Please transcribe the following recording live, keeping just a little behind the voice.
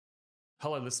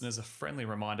Hello, listeners. A friendly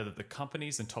reminder that the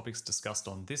companies and topics discussed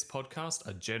on this podcast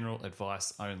are general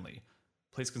advice only.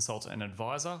 Please consult an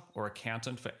advisor or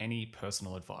accountant for any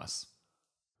personal advice.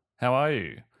 How are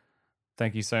you?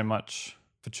 Thank you so much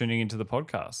for tuning into the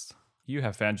podcast. You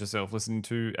have found yourself listening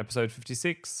to episode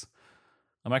 56.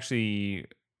 I'm actually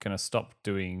going to stop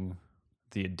doing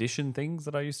the edition things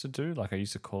that I used to do. Like I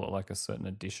used to call it like a certain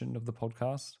edition of the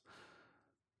podcast.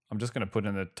 I'm just going to put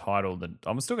in the title that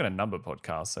I'm still going to number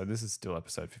podcast. So this is still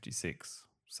episode 56.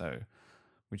 So,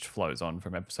 which flows on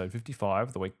from episode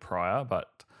 55 the week prior,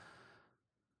 but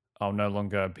I'll no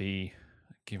longer be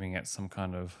giving it some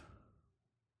kind of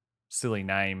silly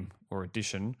name or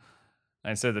edition.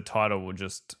 Instead, the title will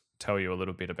just tell you a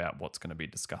little bit about what's going to be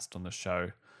discussed on the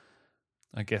show.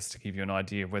 I guess to give you an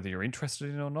idea of whether you're interested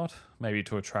in it or not, maybe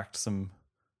to attract some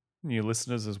new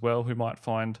listeners as well who might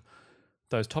find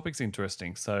those topics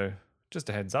interesting. So just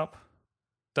a heads up,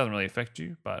 doesn't really affect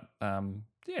you, but thought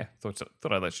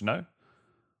I'd let you know.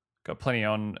 Got plenty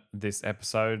on this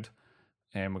episode,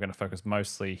 and we're going to focus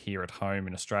mostly here at home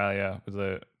in Australia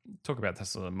with talk about the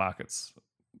sort of markets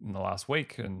in the last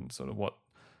week and sort of what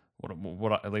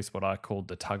at least what I called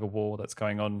the tug of war that's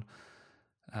going on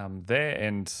there,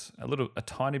 and a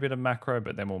tiny bit of macro,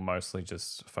 but then we'll mostly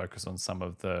just focus on some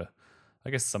of the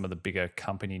bigger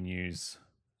company news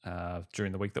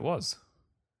during the week that was.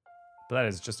 But that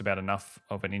is just about enough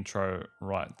of an intro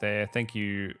right there. Thank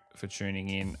you for tuning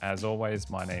in. As always,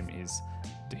 my name is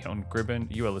Dion Gribben.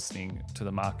 You are listening to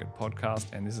the Market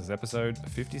Podcast, and this is episode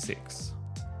 56.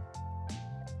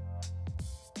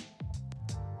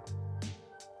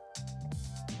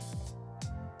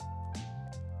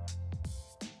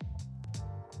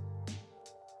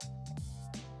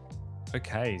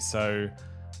 Okay, so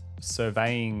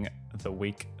surveying the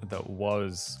week that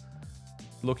was,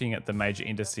 looking at the major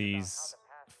indices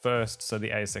first. So the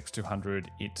ASX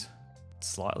 200, it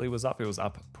slightly was up. It was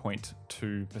up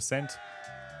 0.2%.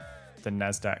 The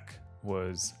NASDAQ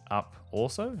was up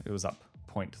also. It was up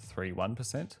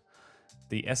 0.31%.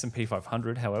 The S&P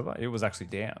 500, however, it was actually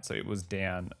down. So it was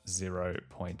down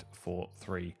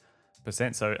 0.43%.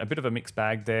 So a bit of a mixed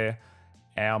bag there.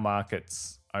 Our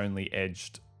markets only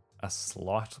edged a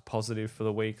slight positive for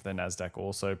the week. The NASDAQ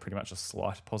also pretty much a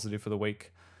slight positive for the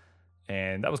week.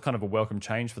 And that was kind of a welcome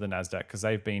change for the NASDAQ because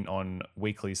they've been on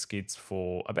weekly skids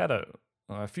for about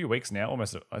a few weeks now,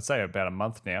 almost I'd say about a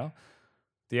month now.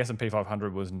 The S&P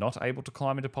 500 was not able to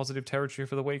climb into positive territory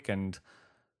for the week, and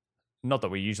not that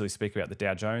we usually speak about the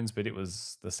Dow Jones, but it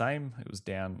was the same. It was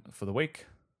down for the week.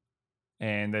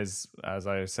 And there's, as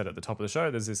I said at the top of the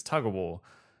show, there's this tug of war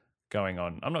going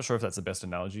on. I'm not sure if that's the best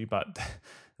analogy, but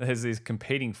there's these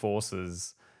competing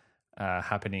forces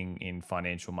happening in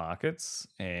financial markets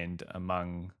and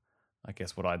among, I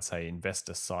guess, what I'd say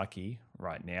investor psyche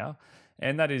right now.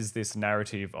 And that is this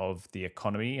narrative of the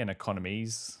economy and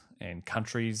economies and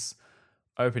countries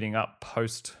opening up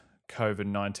post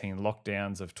COVID-19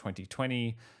 lockdowns of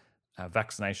 2020,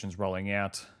 vaccinations rolling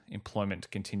out, employment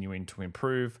continuing to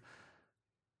improve.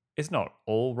 It's not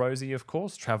all rosy, of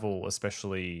course. Travel,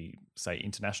 especially, say,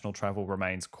 international travel,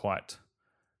 remains quite,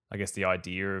 I guess, the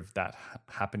idea of that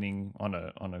happening on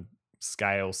a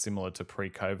scale similar to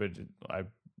pre-COVID,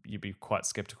 you'd be quite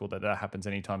skeptical that happens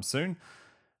anytime soon,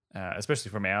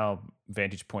 especially from our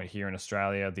vantage point here in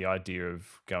Australia. The idea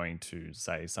of going to,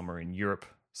 say, somewhere in Europe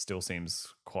still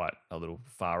seems quite a little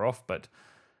far off, but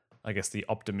I guess the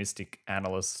optimistic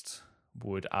analyst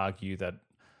would argue that,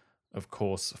 of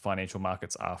course, financial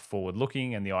markets are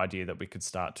forward-looking, and the idea that we could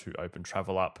start to open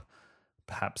travel up,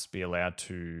 perhaps be allowed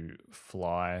to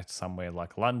fly somewhere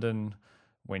like London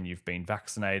when you've been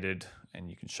vaccinated and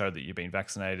you can show that you've been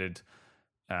vaccinated.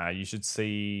 You could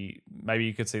see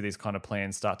these kind of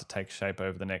plans start to take shape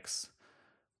over the next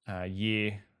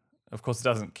year. Of course, it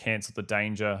doesn't cancel the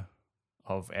danger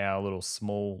of our little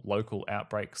small local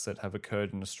outbreaks that have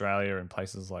occurred in Australia in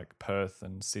places like Perth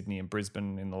and Sydney and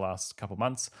Brisbane in the last couple of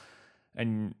months.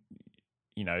 And,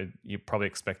 you probably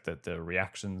expect that the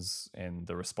reactions and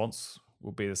the response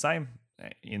will be the same,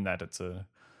 in that it's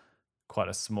quite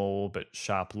a small but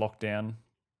sharp lockdown.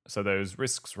 So those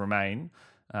risks remain.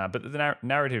 But the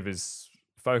narrative is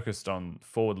focused on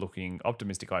forward-looking,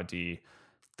 optimistic idea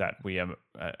that we are,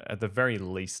 at the very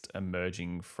least,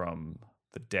 emerging from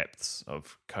the depths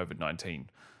of COVID-19.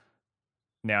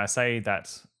 Now, I say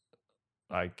that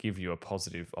I give you a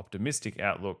positive, optimistic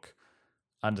outlook,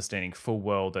 understanding full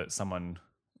well that someone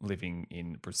living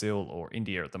in Brazil or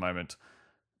India at the moment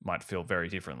might feel very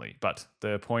differently. But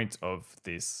the point of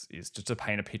this is just to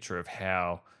paint a picture of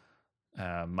how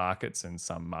markets and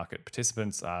some market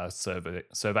participants are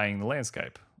surveying the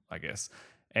landscape, I guess.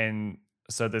 And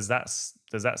So there's that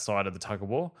side of the tug of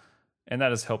war, and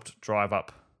that has helped drive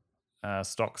up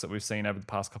stocks that we've seen over the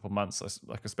past couple of months,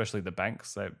 like especially the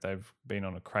banks. They've been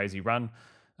on a crazy run.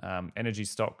 Energy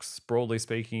stocks, broadly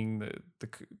speaking, the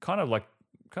kind of like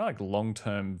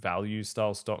long-term value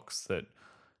style stocks that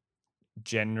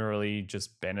generally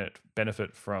just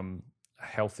benefit from a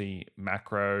healthy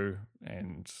macro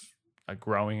and a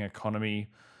growing economy.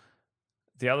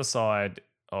 The other side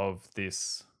of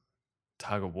this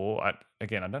tug of war, I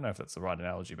don't know if that's the right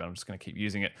analogy, but I'm just going to keep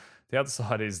using it. The other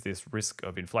side is this risk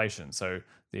of inflation. So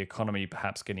the economy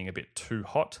perhaps getting a bit too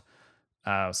hot,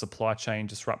 supply chain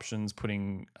disruptions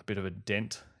putting a bit of a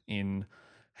dent in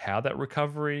how that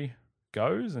recovery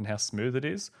goes and how smooth it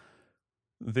is.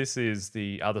 This is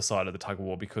the other side of the tug of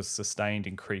war, because sustained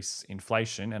increased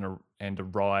inflation and a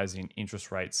rise in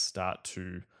interest rates start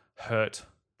to hurt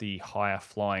the higher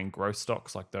flying growth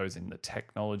stocks like those in the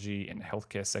technology and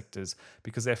healthcare sectors,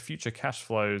 because their future cash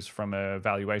flows from a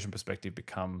valuation perspective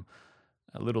become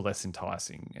a little less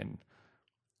enticing. And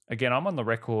again, I'm on the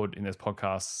record in this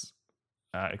podcast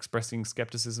expressing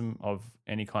skepticism of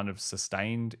any kind of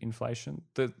sustained inflation.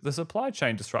 The supply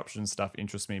chain disruption stuff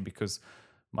interests me because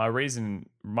my reasoning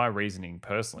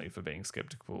personally for being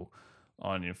skeptical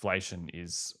on inflation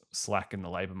is slack in the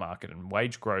labor market and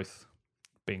wage growth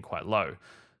being quite low.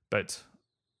 But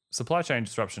supply chain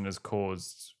disruption has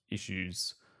caused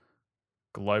issues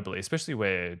globally, especially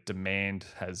where demand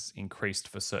has increased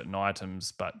for certain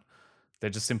items, but they're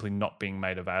just simply not being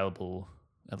made available,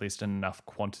 at least in enough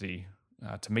quantity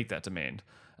to meet that demand.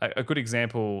 A good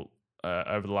example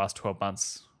over the last 12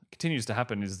 months continues to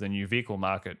happen is the new vehicle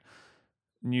market.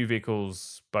 New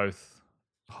vehicles, both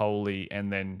wholly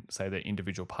and then say the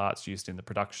individual parts used in the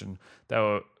production, they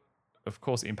were of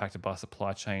course impacted by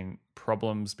supply chain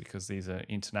problems because these are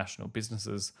international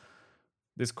businesses.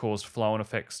 This caused flow-on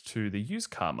effects to the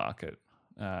used car market,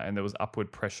 and there was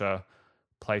upward pressure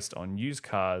placed on used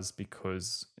cars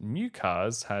because new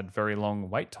cars had very long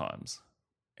wait times.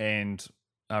 And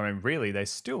I mean, really, they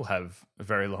still have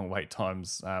very long wait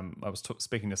times. I was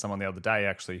speaking to someone the other day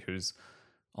actually who's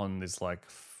on this like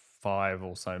 5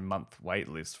 or so month wait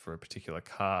list for a particular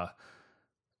car.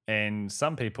 And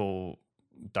some people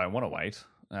don't want to wait.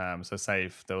 So say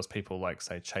if there was people like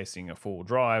say chasing a 4-wheel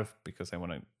drive because they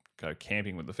want to go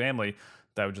camping with the family,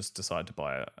 they would just decide to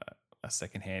buy a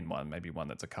secondhand one, maybe one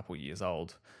that's a couple years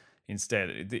old.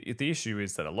 Instead, the issue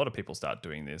is that a lot of people start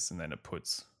doing this and then it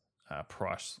puts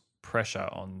price pressure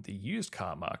on the used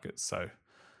car market. So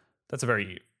that's a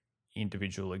very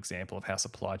individual example of how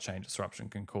supply chain disruption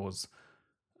can cause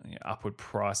upward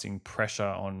pricing pressure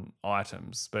on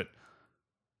items. But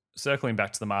circling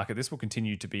back to the market, this will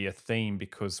continue to be a theme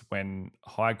because when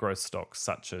high growth stocks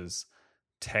such as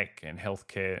tech and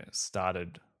healthcare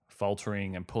started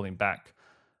faltering and pulling back,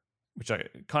 which I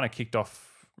kind of kicked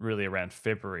off really around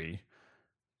February,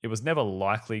 it was never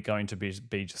likely going to be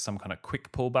just some kind of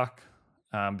quick pullback.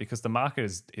 Because the market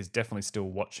is definitely still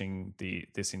watching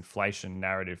this inflation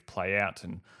narrative play out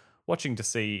and watching to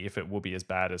see if it will be as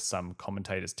bad as some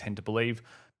commentators tend to believe.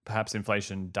 Perhaps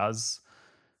inflation does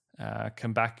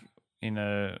come back in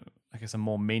a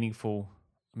more meaningful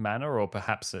manner, or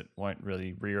perhaps it won't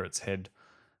really rear its head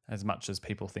as much as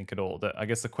people think at all. I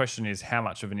guess the question is, how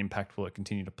much of an impact will it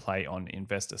continue to play on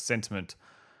investor sentiment,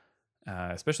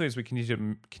 especially as we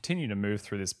continue to move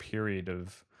through this period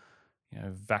of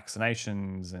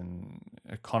vaccinations and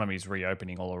economies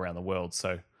reopening all around the world.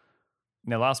 So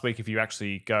now last week, if you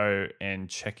actually go and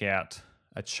check out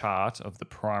a chart of the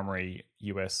primary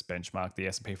US benchmark, the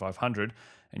S&P 500,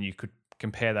 and you could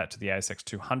compare that to the ASX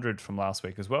 200 from last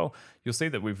week as well, you'll see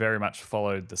that we very much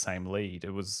followed the same lead.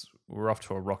 We're off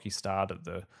to a rocky start at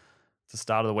the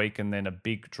start of the week, and then a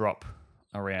big drop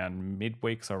around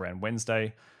midweek, so around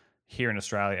Wednesday. Here in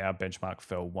Australia, our benchmark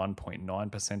fell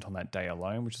 1.9% on that day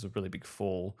alone, which is a really big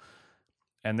fall.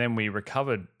 And then we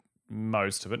recovered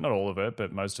most of it, not all of it,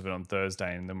 but most of it on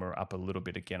Thursday, and then we're up a little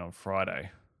bit again on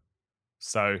Friday.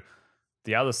 So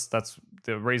that's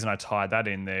the reason I tied that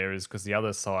in there, is because the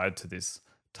other side to this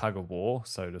tug of war,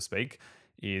 so to speak,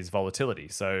 is volatility.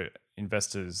 So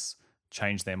investors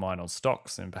change their mind on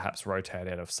stocks and perhaps rotate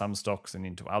out of some stocks and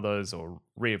into others, or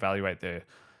reevaluate their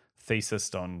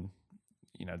thesis on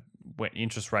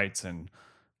interest rates and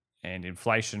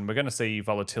inflation. We're going to see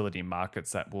volatility in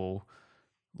markets that will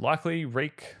likely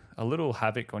wreak a little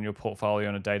havoc on your portfolio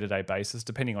on a day-to-day basis,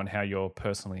 depending on how you're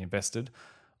personally invested.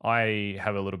 I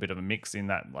have a little bit of a mix in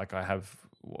that, like I have,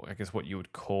 I guess what you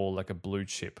would call like a blue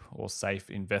chip or safe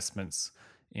investments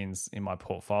in my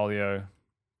portfolio.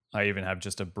 I even have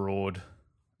just a broad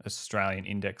Australian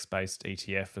index-based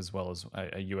ETF as well as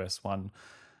a US one.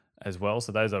 as well.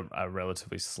 So those are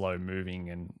relatively slow moving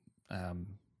and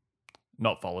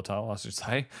not volatile, I should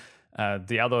say.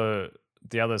 The other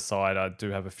side, I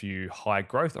do have a few high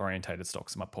growth orientated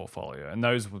stocks in my portfolio, and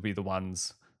those would be the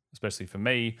ones, especially for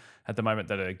me at the moment,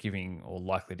 that are giving or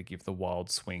likely to give the wild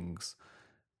swings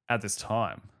at this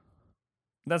time.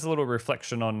 That's a little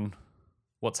reflection on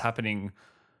what's happening.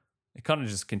 It kind of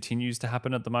just continues to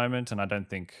happen at the moment, and I don't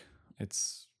think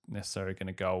it's necessarily going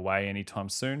to go away anytime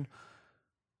soon.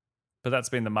 But that's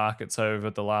been the markets over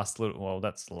the last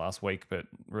that's the last week, but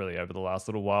really over the last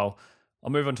little while. I'll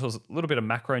move on to a little bit of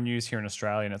macro news here in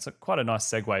Australia, and it's quite a nice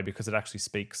segue because it actually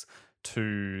speaks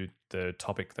to the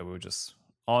topic that we were just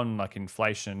on, like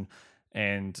inflation,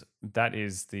 and that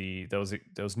is there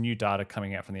was new data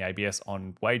coming out from the ABS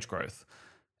on wage growth,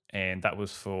 and that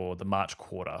was for the March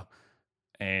quarter.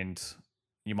 And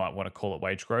you might want to call it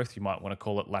wage growth, you might want to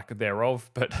call it lack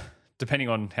thereof, but depending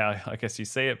on how I guess you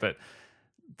see it, but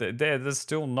there's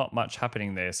still not much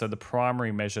happening there. So the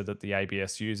primary measure that the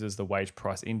ABS uses, the wage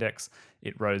price index,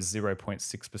 it rose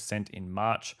 0.6% in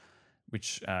March,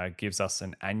 which gives us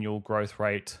an annual growth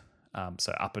rate.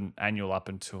 So annual up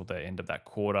until the end of that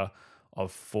quarter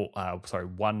of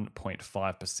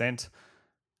 1.5%.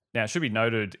 Now, it should be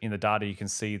noted in the data, you can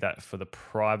see that for the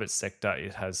private sector,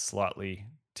 it has slightly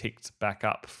ticked back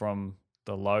up from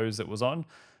the lows it was on,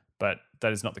 but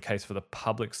that is not the case for the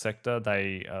public sector.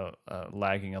 They are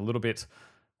lagging a little bit.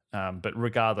 But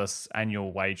regardless,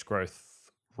 annual wage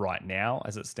growth right now,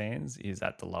 as it stands, is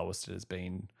at the lowest it has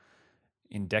been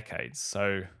in decades.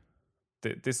 So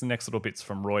this next little bit's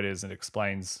from Reuters and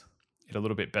explains it a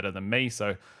little bit better than me.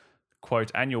 So, quote,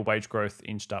 annual wage growth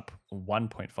inched up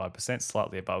 1.5%,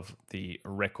 slightly above the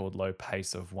record low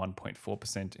pace of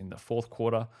 1.4% in the fourth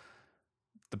quarter.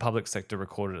 The public sector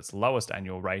recorded its lowest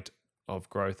annual rate of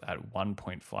growth at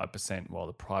 1.5%, while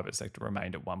the private sector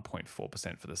remained at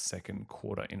 1.4% for the second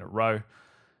quarter in a row.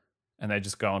 And they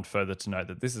just go on further to note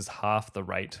that this is half the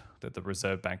rate that the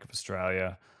Reserve Bank of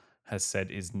Australia has said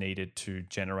is needed to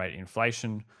generate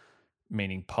inflation,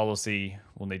 meaning policy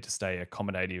will need to stay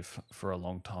accommodative for a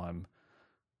long time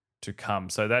to come.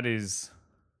 So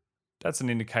that's an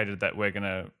indicator that we're going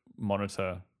to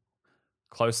monitor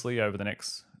closely over the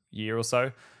next year or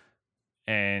so.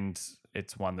 And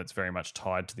it's one that's very much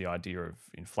tied to the idea of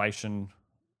inflation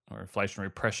or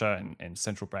inflationary pressure and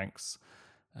central banks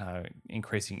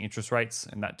increasing interest rates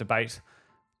in that debate,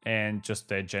 and just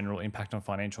their general impact on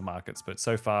financial markets. But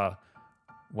so far,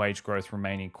 wage growth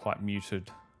remaining quite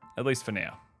muted, at least for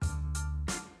now.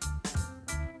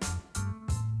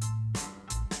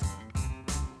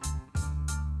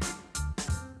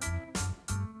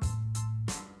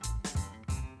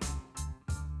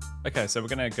 Okay, so we're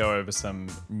going to go over some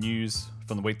news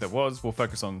from the week that was. We'll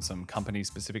focus on some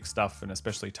company-specific stuff and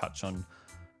especially touch on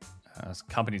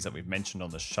companies that we've mentioned on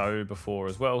the show before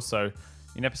as well. So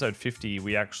in episode 50,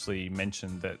 we actually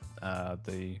mentioned that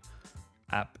the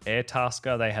app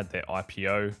Airtasker, they had their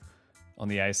IPO on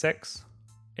the ASX.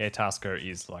 Airtasker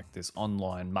is like this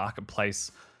online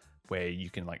marketplace where you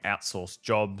can like outsource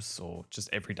jobs or just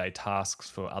everyday tasks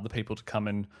for other people to come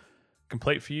and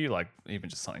complete for you, like even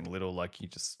just something little, like you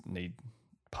just need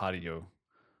part of your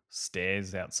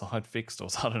stairs outside fixed, or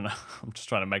I don't know. I'm just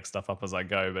trying to make stuff up as I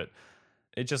go, but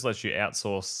it just lets you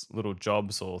outsource little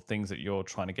jobs or things that you're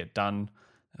trying to get done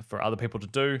for other people to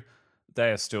do.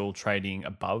 They are still trading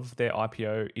above their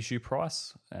IPO issue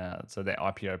price. So their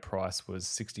IPO price was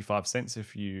 65 cents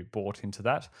if you bought into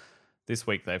that. This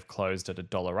week they've closed at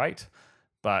 $1.08,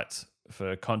 but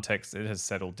for context, it has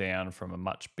settled down from a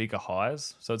much bigger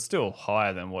highs. So it's still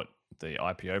higher than what the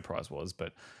IPO price was,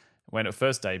 but when it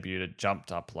first debuted, it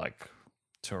jumped up like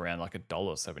to around like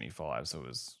 $1.75. So it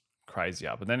was crazy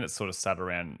up. And then it sort of sat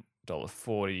around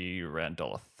 $1.40, around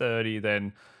 $1.30.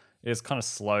 Then it's kind of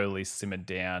slowly simmered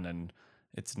down, and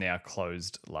it's now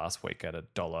closed last week at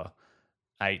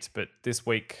 $1.08. But this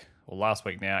week, or last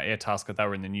week now, Airtasker, they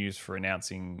were in the news for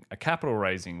announcing a capital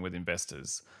raising with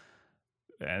investors.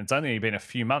 And it's only been a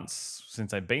few months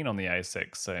since they've been on the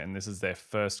ASX, and this is their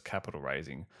first capital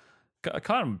raising. I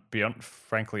can't be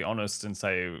frankly honest and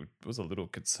say it was a little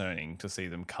concerning to see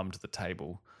them come to the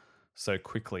table so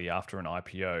quickly after an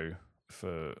IPO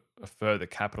for a further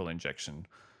capital injection.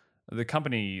 The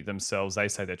company themselves, they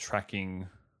say they're tracking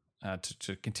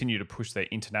to continue to push their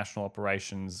international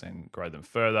operations and grow them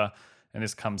further. And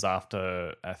this comes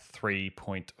after a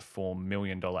 $3.4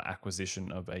 million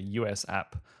acquisition of a US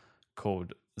app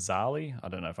called Zaarly. I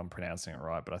don't know if I'm pronouncing it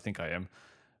right, but I think I am,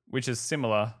 which is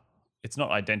similar. It's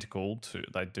not identical to,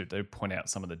 they point out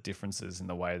some of the differences in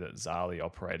the way that Zaarly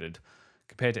operated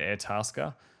compared to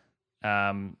Airtasker.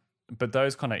 But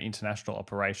those kind of international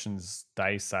operations,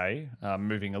 they say, are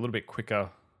moving a little bit quicker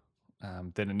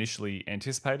than initially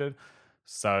anticipated.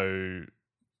 So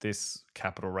this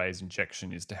capital raise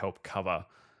injection is to help cover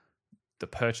the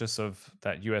purchase of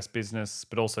that US business,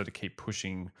 but also to keep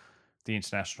pushing the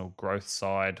international growth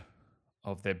side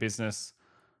of their business.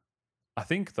 I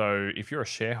think, though, if you're a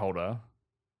shareholder,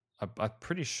 I'm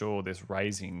pretty sure this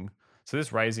raising. So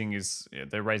this raising is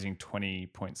they're raising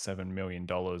 $20.7 million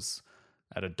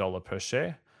at $1 per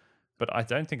share, but I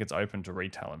don't think it's open to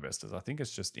retail investors. I think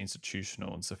it's just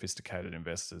institutional and sophisticated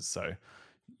investors. So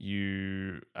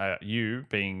you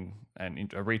being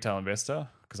a retail investor,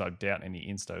 because I doubt any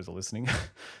instos are listening,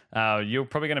 you're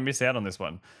probably going to miss out on this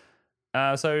one.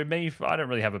 So me, I don't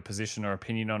really have a position or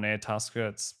opinion on Airtasker.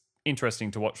 It's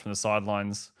interesting to watch from the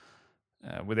sidelines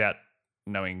without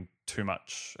knowing too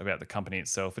much about the company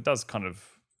itself. It does kind of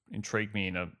intrigue me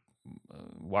in a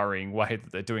worrying way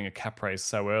that they're doing a cap raise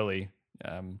so early.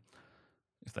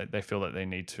 If they feel that they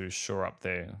need to shore up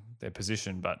their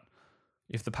position, but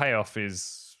if the payoff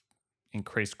is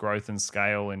increased growth and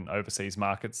scale in overseas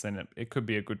markets, then it could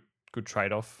be a good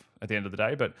trade-off at the end of the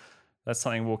day. But that's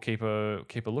something we'll keep a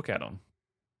lookout on.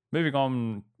 Moving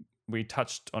on, we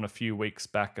touched on a few weeks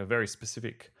back a very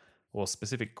specific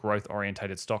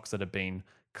growth-orientated stocks that have been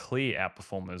clear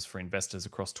outperformers for investors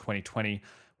across 2020,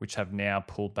 which have now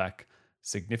pulled back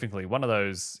significantly. One of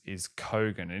those is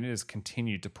Kogan, and it has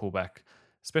continued to pull back,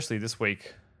 especially this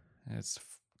week. It's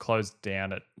closed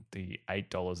down at the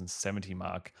 $8.70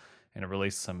 mark, and it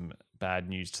released some bad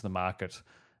news to the market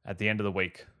at the end of the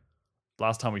week.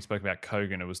 Last time we spoke about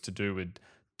Kogan, it was to do with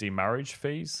demurrage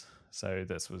fees. So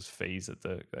this was fees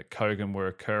that Kogan were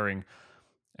occurring,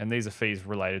 and these are fees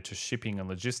related to shipping and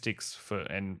logistics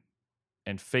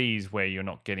and fees where you're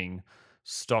not getting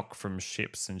stock from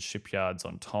ships and shipyards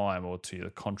on time, or to the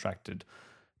contracted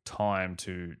time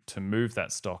to move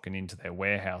that stock and into their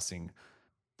warehousing.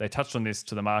 They touched on this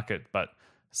to the market, but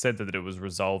said that it was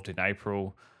resolved in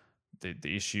April.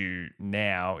 The issue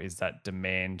now is that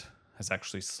demand has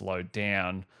actually slowed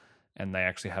down, and they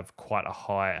actually have quite a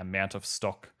high amount of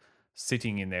stock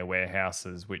sitting in their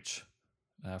warehouses, which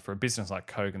for a business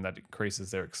like Kogan that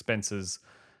increases their expenses,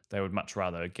 they would much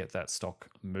rather get that stock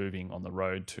moving on the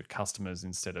road to customers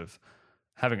instead of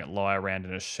having it lie around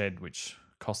in a shed, which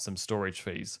costs them storage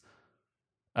fees.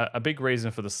 A big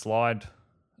reason for the slide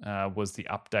was the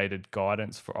updated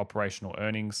guidance for operational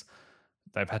earnings.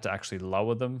 They've had to actually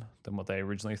lower them than what they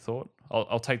originally thought.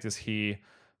 I'll take this here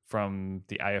from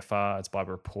the AFR. It's by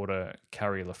reporter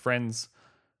Carrie LaFrenz.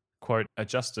 Quote,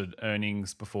 adjusted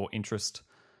earnings before interest,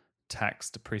 tax,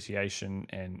 depreciation,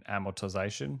 and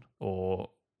amortization, or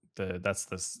that's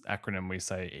the acronym we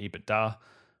say EBITDA,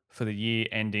 for the year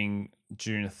ending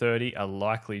June 30 are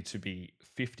likely to be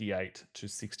 58 to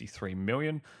 63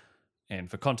 million. And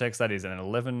for context, that is an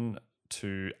 11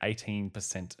 to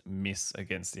 18% miss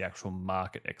against the actual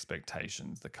market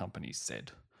expectations, the company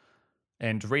said.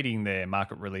 And reading their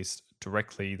market release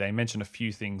directly, they mention a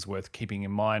few things worth keeping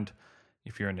in mind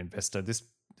if you're an investor. This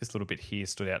little bit here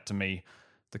stood out to me.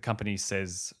 The company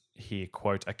says here,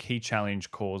 quote, a key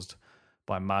challenge caused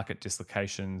by market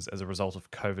dislocations as a result of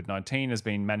COVID-19 has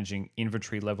been managing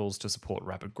inventory levels to support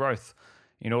rapid growth.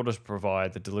 In order to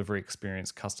provide the delivery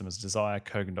experience customers desire,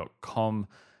 Kogan.com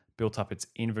built up its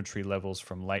inventory levels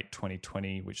from late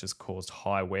 2020, which has caused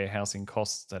high warehousing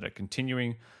costs that are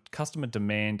continuing. Customer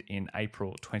demand in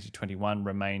April 2021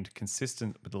 remained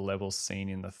consistent with the levels seen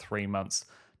in the 3 months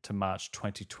to March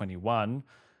 2021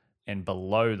 and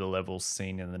below the levels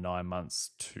seen in the 9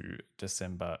 months to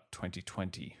December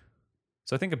 2020.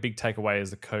 So I think a big takeaway is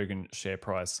the Kogan share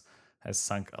price has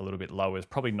sunk a little bit lower. It's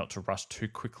probably not to rush too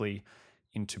quickly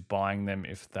into buying them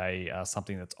if they are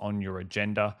something that's on your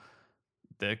agenda.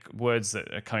 The words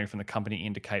that are coming from the company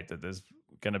indicate that there's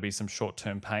going to be some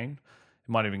short-term pain. It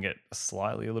might even get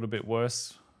slightly a little bit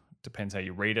worse. Depends how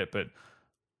you read it. But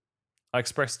I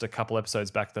expressed a couple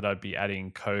episodes back that I'd be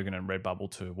adding Kogan and Redbubble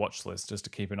to watch list just to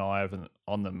keep an eye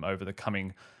on them over the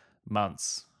coming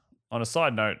months. On a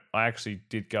side note, I actually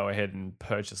did go ahead and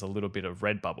purchase a little bit of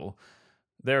Redbubble.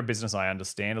 They're a business I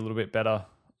understand a little bit better,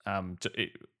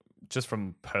 just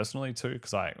from personally too,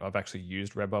 because I've actually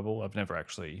used Redbubble. I've never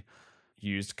actually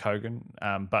used Kogan,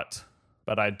 but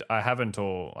I haven't,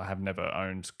 or I have never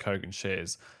owned Kogan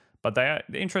shares. But they are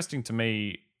interesting to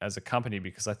me as a company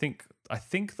because I think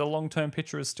the long-term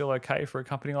picture is still okay for a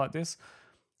company like this,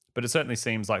 but it certainly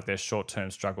seems like their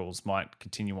short-term struggles might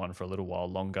continue on for a little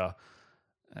while longer,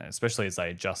 especially as they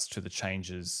adjust to the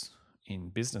changes in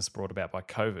business brought about by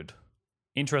COVID.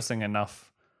 Interesting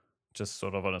enough, just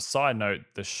sort of on a side note,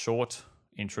 the short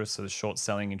interest, so the short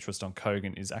selling interest on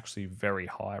Kogan is actually very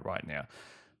high right now.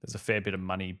 There's a fair bit of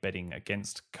money betting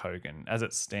against Kogan. As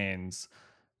it stands,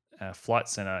 Flight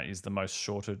Centre is the most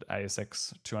shorted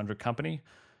ASX 200 company,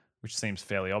 which seems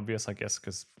fairly obvious, I guess,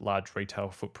 because large retail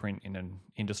footprint in an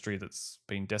industry that's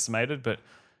been decimated. But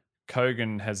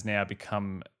Kogan has now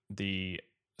become the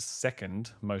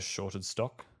second most shorted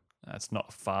stock. It's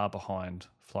not far behind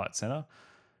Flight Centre.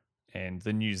 And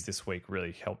the news this week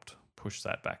really helped push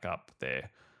that back up there.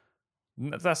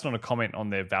 That's not a comment on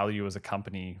their value as a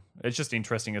company. It's just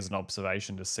interesting as an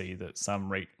observation to see that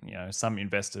some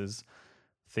investors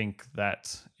think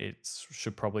that it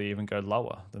should probably even go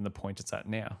lower than the point it's at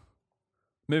now.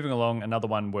 Moving along, another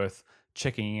one worth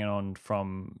checking in on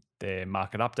from their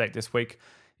market update this week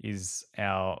is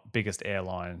our biggest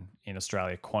airline in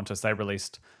Australia, Qantas. They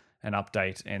released an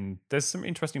update, and there's some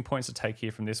interesting points to take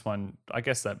here from this one. I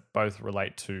guess that both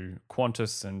relate to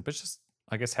Qantas but just,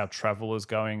 I guess, how travel is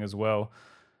going as well.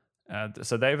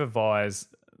 So they've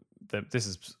advised that this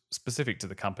is specific to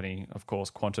the company, of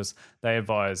course, Qantas. They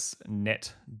advise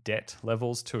net debt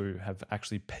levels to have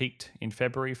actually peaked in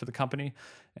February for the company,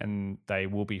 and they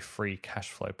will be free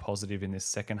cash flow positive in this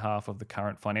second half of the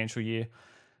current financial year,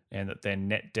 and that their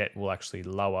net debt will actually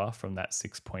lower from that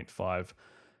 $6.5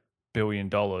 billion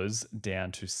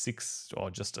down to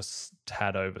just a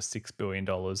tad over $6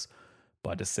 billion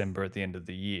by December at the end of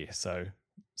the year. So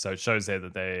it shows there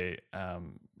that they,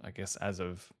 I guess, as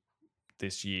of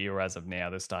this year or as of now,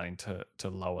 they're starting to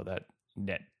lower that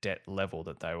net debt level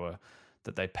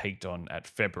that they peaked on at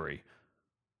February.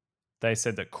 They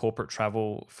said that corporate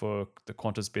travel for the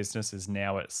Qantas business is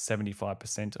now at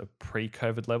 75% of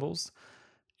pre-COVID levels,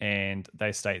 and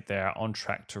they state they are on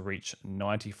track to reach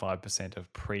 95%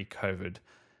 of pre-COVID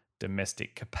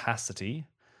domestic capacity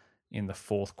in the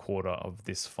fourth quarter of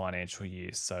this financial year.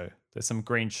 So there's some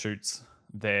green shoots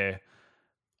there.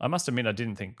 I must admit, I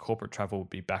didn't think corporate travel would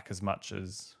be back as much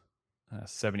as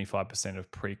 75%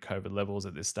 of pre-COVID levels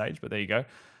at this stage, but there you go.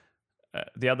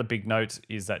 The other big note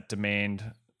is that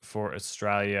demand for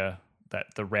Australia, that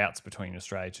the routes between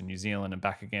Australia to New Zealand and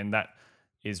back again, that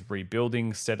is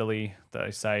rebuilding steadily.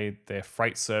 They say their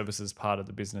freight services part of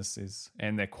the business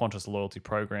and their Qantas loyalty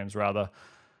programs, rather,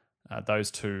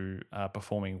 those two are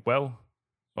performing well.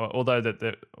 Although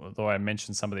I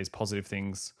mentioned some of these positive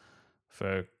things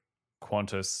for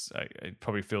Qantas, it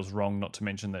probably feels wrong not to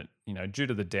mention that, due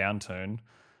to the downturn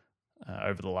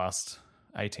over the last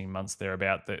 18 months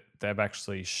thereabout, that they've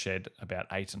actually shed about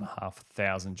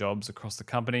 8,500 jobs across the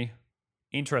company.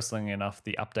 Interestingly enough,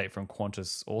 the update from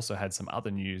Qantas also had some other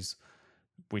news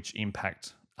which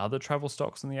impact other travel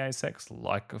stocks in the ASX,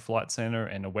 like a Flight Centre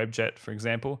and a Webjet, for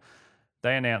example.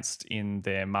 They announced in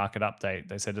their market update,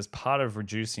 they said as part of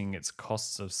reducing its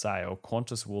costs of sale,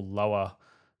 Qantas will lower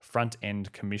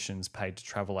front-end commissions paid to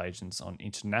travel agents on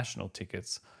international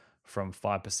tickets from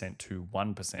 5% to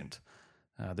 1%.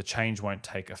 The change won't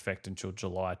take effect until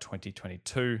July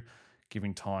 2022,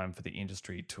 giving time for the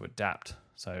industry to adapt.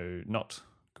 So not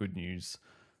good news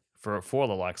for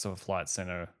the likes of a Flight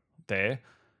Centre there.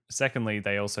 Secondly,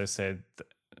 they also said,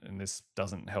 and this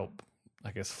doesn't help, I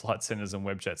guess, Flight Centres and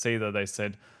Webjets either, they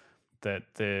said that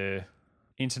the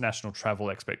international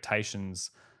travel expectations,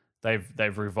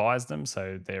 they've revised them.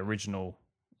 So their original,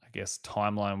 I guess,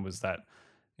 timeline was that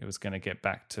it was going to get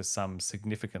back to some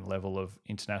significant level of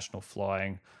international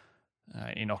flying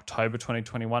in October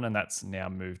 2021, and that's now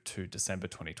moved to December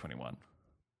 2021.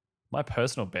 My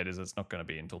personal bet is it's not going to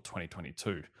be until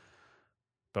 2022,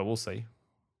 but we'll see.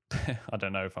 I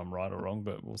don't know if I'm right or wrong,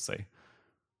 but we'll see.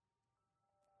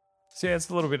 So yeah, it's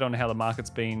a little bit on how the market's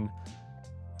been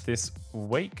this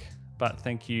week, but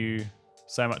thank you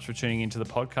so much for tuning into the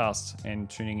podcast and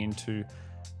tuning into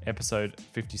episode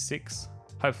 56.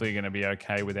 Hopefully you're going to be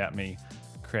okay without me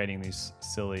creating these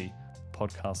silly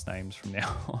podcast names from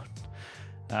now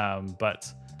on.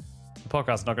 But the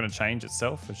podcast's not going to change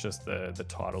itself. It's just the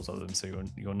titles of them. So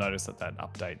you'll notice that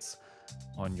updates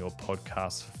on your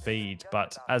podcast feed.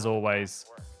 But as always,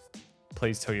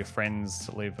 please tell your friends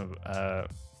to leave a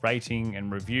rating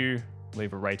and review.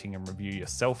 Leave a rating and review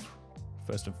yourself,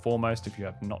 first and foremost, if you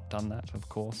have not done that, of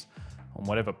course, on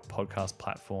whatever podcast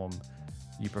platform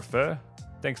you prefer.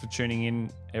 Thanks for tuning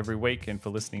in every week and for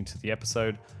listening to the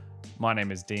episode. My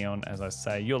name is Dion. As I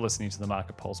say, you're listening to the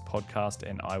Market Pulse podcast,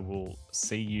 and I will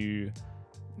see you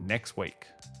next week.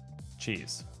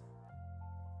 Cheers.